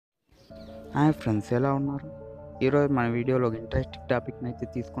Hi friends, ఎలా ఉన్నారు? ఈరోజు మన వీడియోలో ఇంట్రెస్టింగ్ టాపిక్ని అయితే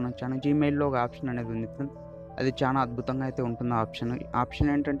తీసుకొని వచ్చాను. జీమెయిల్లో ఒక ఆప్షన్ అనేది ఉంది ఫ్రెండ్స్. అది చాలా అద్భుతంగా అయితే ఉంటుంది. ఆప్షన్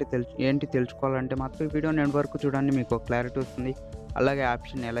ఏంటంటే తెలుసుకోవాలంటే మాత్రం ఈ వీడియో ఎండ్ వరకు చూడండి, మీకు క్లారిటీ వస్తుంది. అలాగే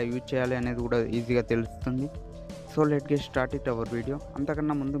ఆప్షన్ ఎలా యూజ్ చేయాలి అనేది కూడా ఈజీగా తెలుస్తుంది. So let get start it our video.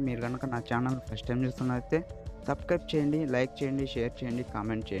 అంతకన్నా ముందు మీరు కనుక నా ఛానల్ ఫస్ట్ టైం చూస్తున్నట్లయితే సబ్స్క్రైబ్ చేయండి, లైక్ చేయండి, షేర్ చేయండి,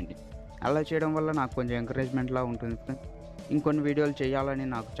 కామెంట్ చేయండి. అలా చేయడం వల్ల నాకు కొంచెం ఎంకరేజ్మెంట్లా ఉంటుంది ఫ్రెండ్స్. ఇంకొన్ని వీడియోలు చేయాలని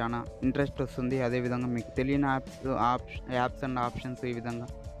నాకు చాలా ఇంట్రెస్ట్ వస్తుంది. అదేవిధంగా మీకు తెలియని యాప్స్ అండ్ ఆప్షన్స్ ఈ విధంగా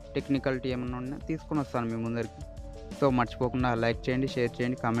టెక్నికల్టీ ఏమన్నా ఉన్నా తీసుకొని వస్తాను మీ ముందరికి. సో మర్చిపోకుండా లైక్ చేయండి, షేర్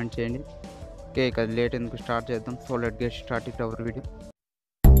చేయండి, కామెంట్ చేయండి. ఓకే, ఇక లేట్ ఎందుకు స్టార్ట్ చేద్దాం. So let get start it our video.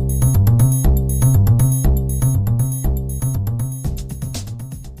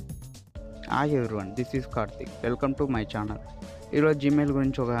 Hi everyone, this is Karthik. Welcome to my channel. ఈరోజు జీమెయిల్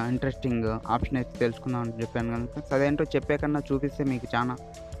గురించి ఒక ఇంట్రెస్టింగ్ ఆప్షన్ అయితే తెలుసుకుందామని చెప్పాను కనుక అదేంటో చెప్పే కన్నా చూపిస్తే మీకు చాలా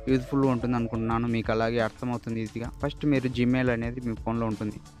యూజ్ఫుల్గా ఉంటుంది అనుకుంటున్నాను. మీకు అలాగే అర్థమవుతుంది ఈజీగా. ఫస్ట్ మీరు జీమెయిల్ అనేది మీ ఫోన్లో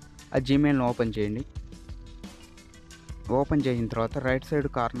ఉంటుంది. ఆ జీమెయిల్ని ఓపెన్ చేయండి. ఓపెన్ చేసిన తర్వాత రైట్ సైడ్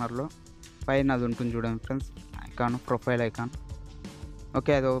కార్నర్లో పైన అది ఉంటుంది చూడండి friends, icon, profile icon.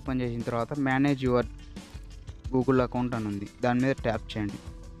 Okay, అది ఓపెన్ చేసిన తర్వాత మేనేజ్ యువర్ గూగుల్ అకౌంట్ అని ఉంది, దాని మీద ట్యాప్ చేయండి.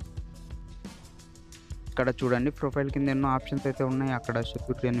 ఇక్కడ చూడండి, ప్రొఫైల్ కింద ఎన్నో ఆప్షన్స్ అయితే ఉన్నాయి. అక్కడ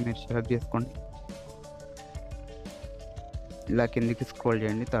సెక్యూరిటీ అని మీరు సెలెక్ట్ చేసుకోండి. ఇలా కిందికి స్క్రోల్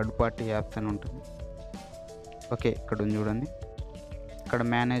చేయండి, థర్డ్ పార్టీ యాప్స్ అని ఉంటుంది. ఓకే, ఇక్కడ ఉంది చూడండి, ఇక్కడ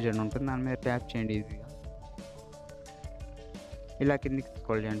మేనేజ్ అని ఉంటుంది, దాని మీద ట్యాప్ చేయండి ఈజీగా. ఇలా కిందికి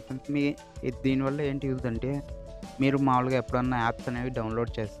స్క్రోల్ చేయండి ఫ్రెండ్స్. దీనివల్ల ఏంటి యూజ్ అంటే, మీరు మామూలుగా ఎప్పుడన్నా యాప్స్ అనేవి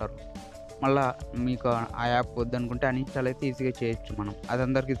డౌన్లోడ్ చేస్తారు, మళ్ళీ మీకు ఆ యాప్ వద్దనుకుంటే అన్ఇన్స్టాల్ అయితే ఈజీగా చేయొచ్చు మనం. అది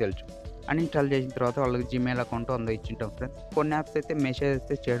అందరికీ తెలుసు. అన్ఇన్స్టాల్ చేసిన తర్వాత వాళ్ళకి జీమెయిల్ అకౌంట్ ఇచ్చింటాం ఫ్రెండ్స్. కొన్ని యాప్స్ అయితే మెసేజ్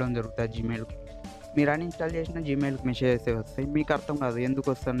అయితే చేయడం జరుగుతుంది జీమెయిల్కి. మీరు అన్ఇన్స్టాల్ చేసిన జీమెయిల్కి మెసేజెస్ వస్తాయి. మీకు అర్థం కాదు ఎందుకు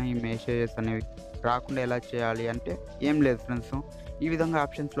వస్తున్నాయి ఈ మెసేజెస్ అనేవి, రాకుండా ఎలా చేయాలి అంటే ఏం లేదు ఫ్రెండ్స్. ఈ విధంగా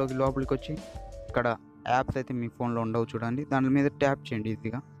ఆప్షన్స్లోకి లోపలికి వచ్చి ఇక్కడ యాప్స్ అయితే మీ ఫోన్లో ఉండవు చూడండి, దాని మీద ట్యాప్ చేయండి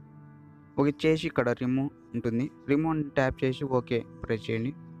ఈజీగా. ఓకే చేసి ఇక్కడ రిమూవ్ ఉంటుంది, రిమూవ్ ట్యాప్ చేసి ఓకే ప్రెస్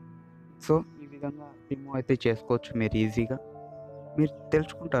చేయండి. సో ఈ విధంగా రిమూవ్ అయితే చేసుకోవచ్చు మీరు ఈజీగా. మీరు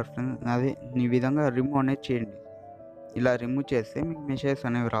తెలుసుకుంటారు ఫ్రెండ్స్. అదే ఈ విధంగా రిమూవ్ అనేది చేయండి. ఇలా రిమూవ్ చేస్తే మీకు మెసేజెస్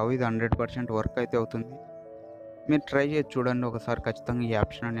అనేవి రావు. ఇది 100% వర్క్ అయితే అవుతుంది. మీరు ట్రై చేసి చూడండి ఒకసారి, ఖచ్చితంగా ఈ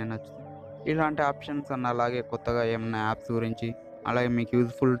ఆప్షన్ అనేది నచ్చుతుంది. ఇలాంటి ఆప్షన్స్ అన్న అలాగే కొత్తగా ఏమైనా యాప్స్ గురించి అలాగే మీకు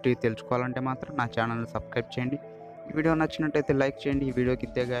యూజ్ఫుల్టీ తెలుసుకోవాలంటే మాత్రం నా ఛానల్ని సబ్స్క్రైబ్ చేయండి. ఈ వీడియో నచ్చినట్టయితే లైక్ చేయండి. ఈ వీడియోకి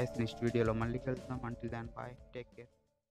ఇద్దే గాయస్, నెక్స్ట్ వీడియోలో మళ్ళీ కలుద్దాం. Until then bye, take care.